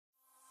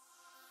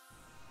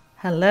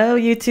Hello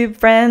YouTube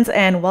friends,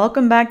 and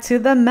welcome back to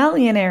the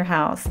Millionaire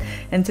House.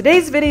 In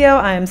today's video,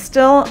 I am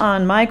still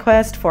on my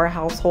quest for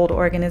household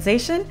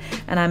organization,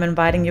 and I'm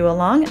inviting you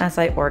along as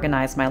I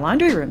organize my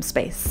laundry room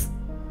space.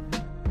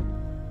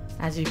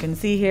 As you can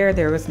see here,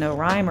 there was no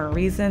rhyme or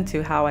reason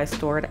to how I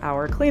stored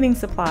our cleaning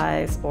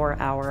supplies or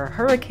our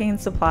hurricane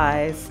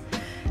supplies.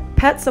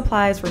 Pet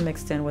supplies were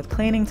mixed in with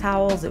cleaning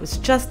towels. It was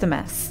just a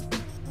mess.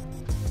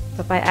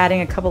 But by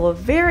adding a couple of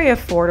very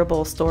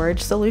affordable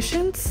storage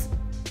solutions,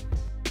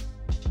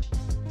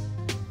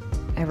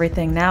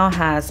 everything now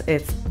has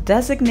its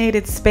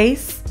designated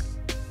space,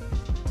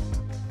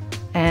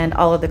 and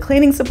all of the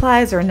cleaning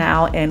supplies are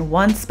now in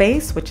one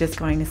space, which is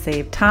going to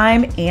save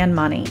time and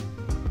money.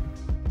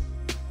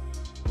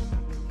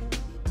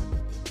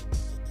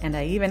 And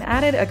I even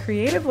added a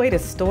creative way to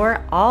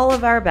store all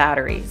of our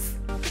batteries.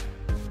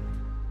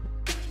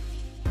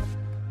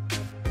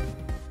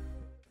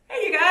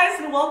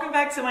 Welcome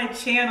back to my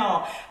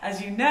channel.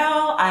 As you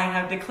know, I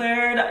have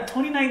declared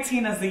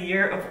 2019 as the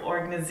year of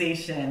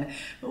organization,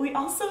 but we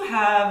also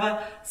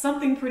have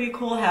something pretty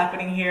cool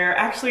happening here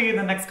actually in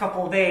the next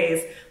couple of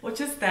days,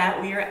 which is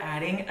that we are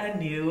adding a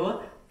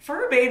new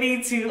fur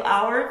baby to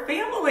our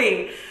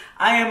family.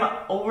 I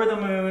am over the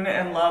moon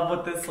in love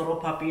with this little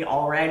puppy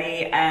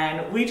already,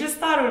 and we just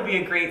thought it would be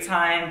a great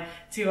time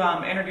to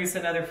introduce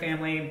another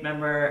family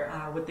member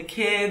with the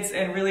kids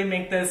and really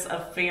make this a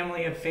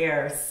family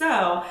affair.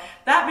 So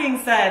that being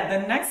said,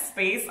 the next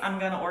space I'm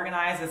going to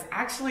organize is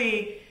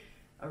actually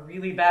a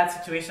really bad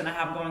situation I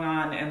have going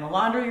on in the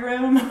laundry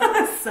room.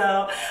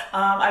 So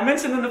I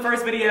mentioned in the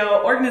first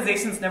video,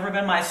 organization's never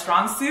been my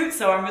strong suit,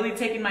 so I'm really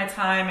taking my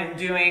time and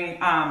doing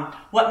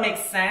what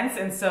makes sense.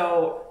 And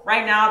so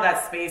right now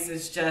that space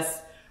is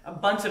just a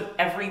bunch of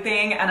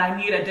everything, and I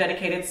need a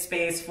dedicated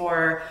space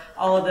for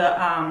all of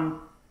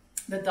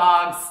the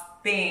dog's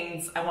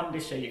things. I wanted to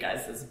show you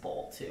guys this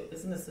bowl too.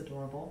 Isn't this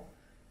adorable?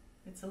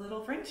 It's a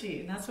little Frenchie,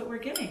 and that's what we're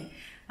getting.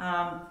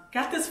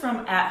 Got this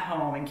from At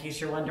Home, in case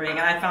you're wondering,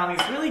 and I found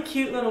these really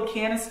cute little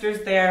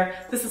canisters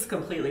there. This is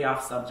completely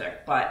off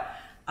subject, but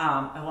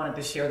I wanted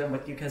to share them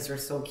with you because they're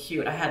so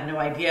cute. I had no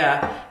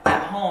idea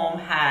At Home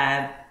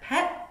had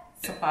pet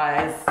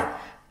supplies,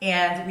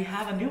 and we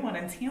have a new one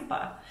in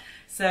Tampa.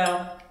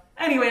 So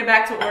anyway,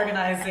 back to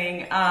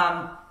organizing.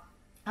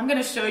 I'm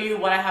going to show you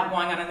what I have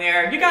going on in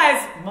there. You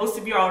guys, most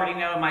of you already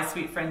know my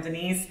sweet friend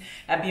Denise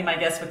at Be My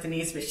Guest with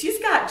Denise, but she's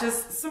got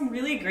just some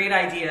really great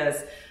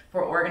ideas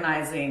for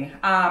organizing.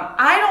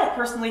 I don't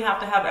personally have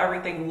to have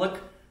everything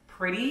look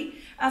pretty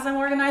as I'm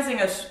organizing.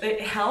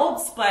 It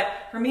helps, but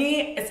for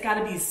me, it's got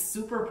to be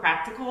super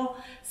practical.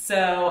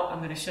 So I'm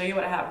going to show you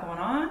what I have going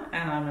on,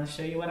 and I'm going to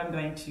show you what I'm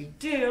going to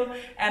do,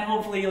 and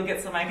hopefully you'll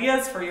get some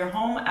ideas for your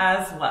home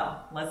as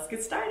well. Let's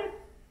get started.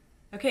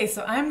 Okay,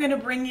 so I'm gonna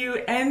bring you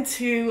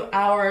into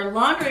our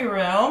laundry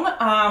room.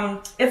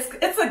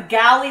 It's a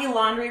galley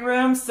laundry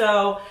room,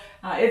 so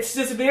it's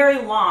just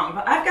very long,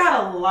 but I've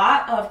got a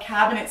lot of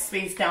cabinet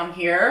space down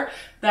here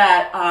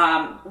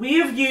that we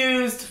have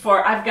used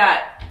for, I've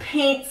got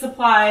paint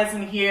supplies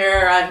in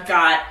here, I've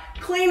got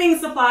cleaning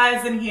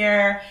supplies in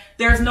here.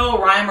 There's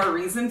no rhyme or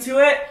reason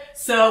to it.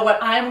 So what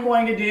I'm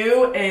going to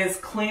do is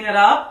clean it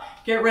up,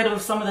 get rid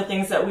of some of the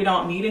things that we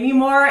don't need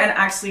anymore, and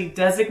actually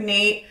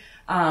designate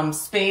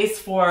space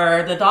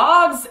for the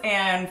dogs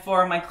and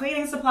for my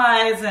cleaning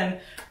supplies and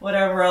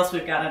whatever else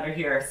we've got under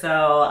here.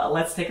 So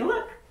let's take a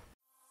look.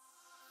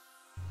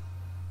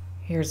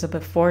 Here's a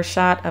before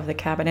shot of the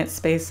cabinet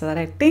space that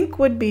I think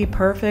would be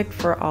perfect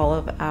for all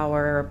of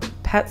our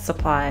pet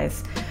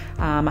supplies.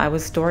 I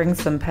was storing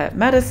some pet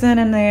medicine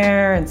in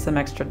there and some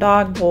extra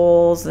dog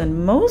bowls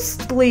and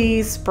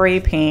mostly spray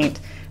paint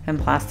and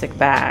plastic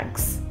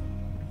bags.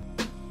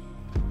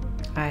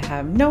 I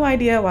have no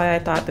idea why I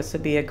thought this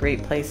would be a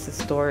great place to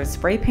store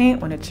spray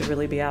paint when it should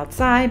really be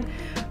outside,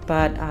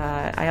 but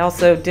I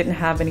also didn't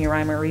have any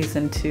rhyme or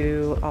reason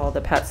to all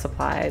the pet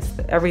supplies.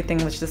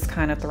 Everything was just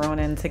kind of thrown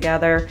in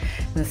together.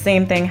 And the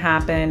same thing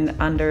happened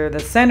under the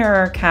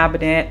center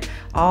cabinet.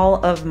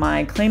 All of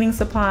my cleaning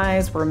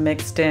supplies were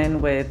mixed in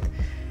with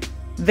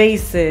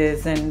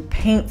vases and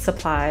paint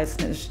supplies,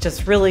 and it was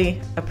just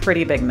really a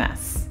pretty big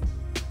mess.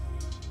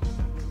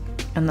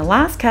 And the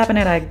last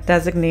cabinet I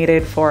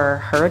designated for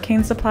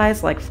hurricane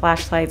supplies like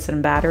flashlights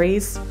and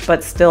batteries,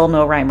 but still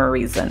no rhyme or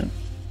reason.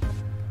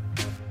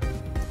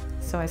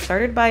 So I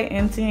started by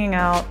emptying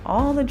out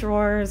all the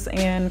drawers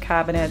and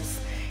cabinets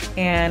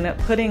and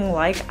putting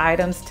like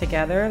items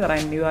together that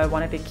I knew I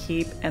wanted to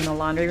keep in the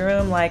laundry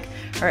room, like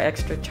our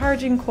extra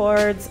charging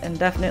cords and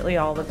definitely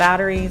all the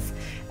batteries,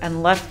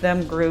 and left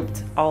them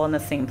grouped all in the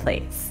same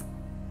place.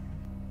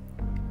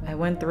 I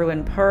went through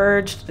and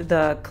purged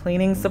the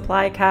cleaning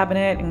supply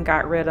cabinet and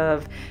got rid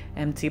of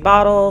empty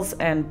bottles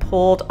and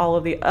pulled all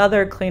of the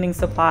other cleaning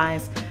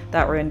supplies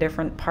that were in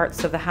different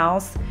parts of the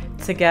house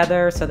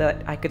together so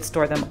that I could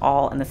store them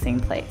all in the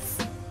same place.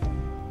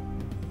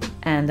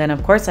 And then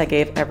of course I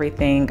gave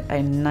everything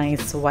a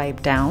nice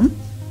wipe down.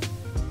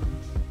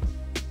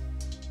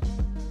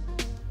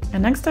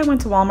 And next I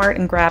went to Walmart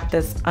and grabbed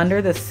this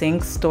under the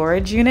sink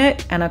storage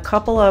unit and a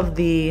couple of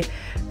the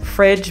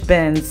fridge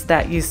bins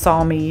that you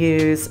saw me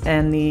use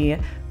in the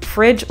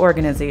fridge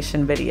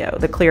organization video,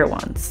 the clear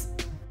ones.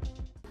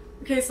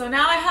 Okay, so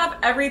now I have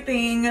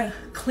everything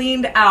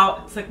cleaned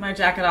out. Took my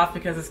jacket off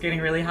because it's getting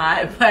really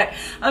hot, but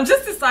I'm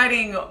just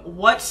deciding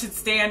what should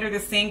stay under the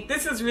sink.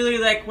 This is really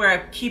like where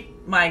I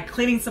keep my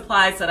cleaning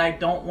supplies that I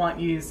don't want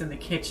used in the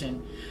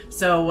kitchen.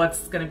 So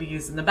what's gonna be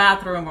used in the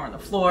bathroom or on the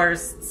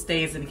floors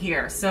stays in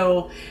here.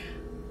 So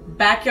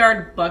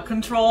backyard bug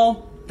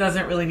control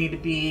doesn't really need to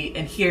be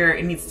in here,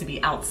 it needs to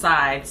be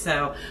outside.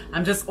 So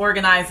I'm just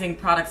organizing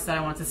products that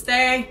I want to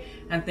stay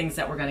and things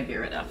that we're gonna get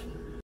rid of.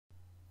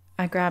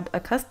 I grabbed a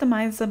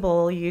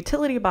customizable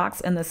utility box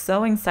in the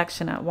sewing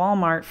section at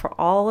Walmart for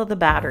all of the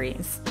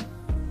batteries,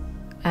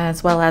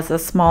 as well as a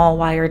small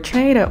wire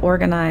tray to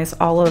organize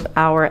all of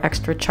our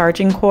extra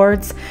charging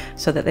cords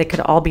so that they could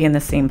all be in the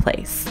same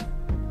place.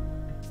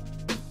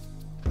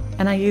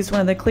 And I used one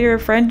of the clear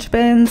fridge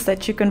bins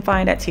that you can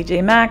find at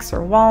TJ Maxx or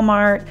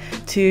Walmart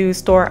to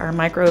store our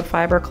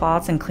microfiber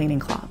cloths and cleaning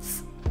cloths.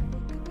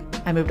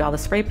 I moved all the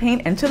spray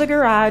paint into the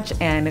garage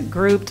and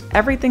grouped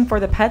everything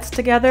for the pets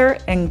together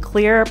in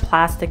clear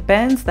plastic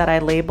bins that I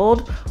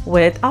labeled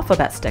with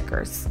alphabet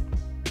stickers.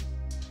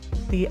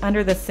 The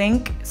under the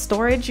sink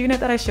storage unit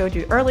that I showed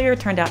you earlier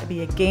turned out to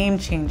be a game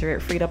changer.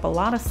 It freed up a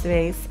lot of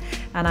space,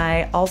 and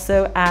I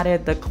also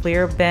added the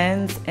clear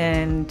bins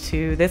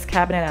into this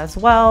cabinet as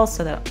well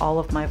so that all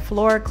of my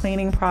floor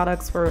cleaning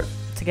products were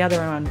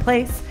together in one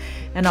place,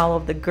 and all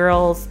of the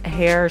girls'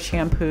 hair,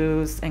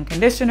 shampoos, and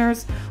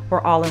conditioners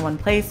were all in one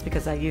place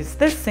because I used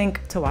this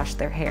sink to wash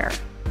their hair.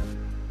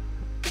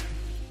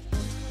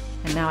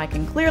 And now I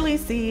can clearly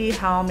see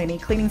how many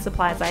cleaning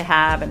supplies I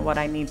have and what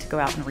I need to go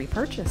out and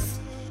repurchase.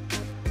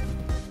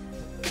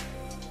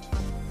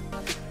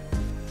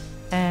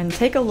 And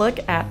take a look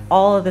at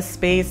all of the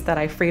space that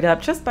I freed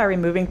up just by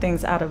removing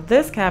things out of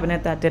this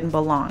cabinet that didn't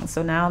belong.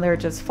 So now they're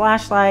just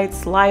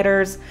flashlights,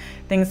 lighters,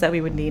 things that we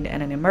would need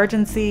in an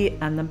emergency,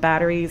 and the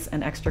batteries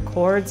and extra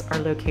cords are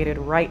located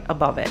right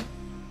above it.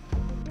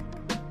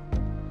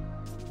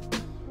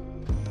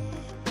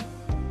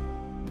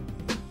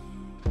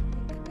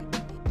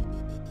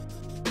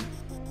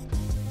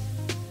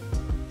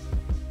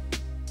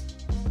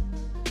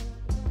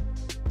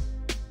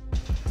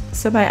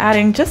 So by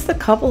adding just a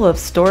couple of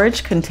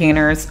storage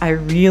containers, I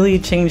really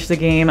changed the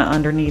game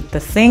underneath the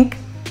sink.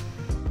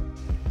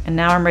 And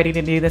now I'm ready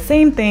to do the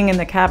same thing in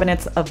the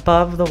cabinets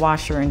above the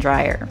washer and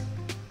dryer.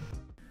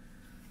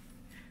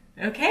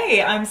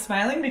 Okay, I'm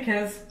smiling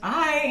because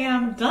I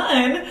am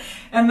done.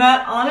 And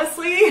that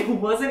honestly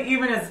wasn't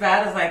even as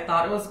bad as I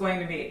thought it was going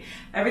to be.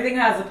 Everything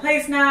has a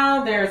place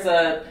now. There's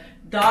a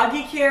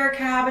doggy care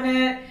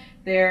cabinet.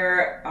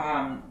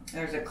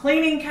 There's a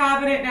cleaning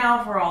cabinet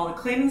now for all the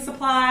cleaning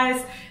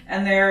supplies,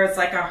 and there's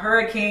like a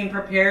hurricane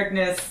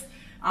preparedness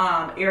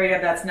area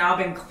that's now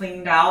been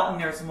cleaned out,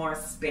 and there's more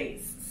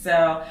space.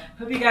 So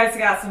hope you guys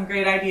got some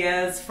great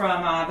ideas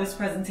from this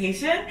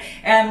presentation,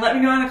 and let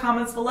me know in the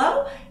comments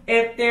below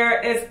if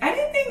there is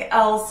anything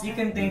else you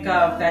can think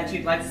of that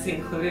you'd like to see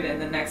included in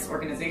the next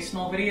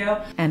organizational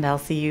video. And I'll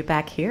see you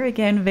back here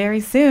again very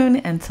soon.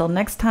 Until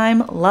next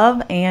time,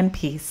 love and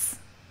peace.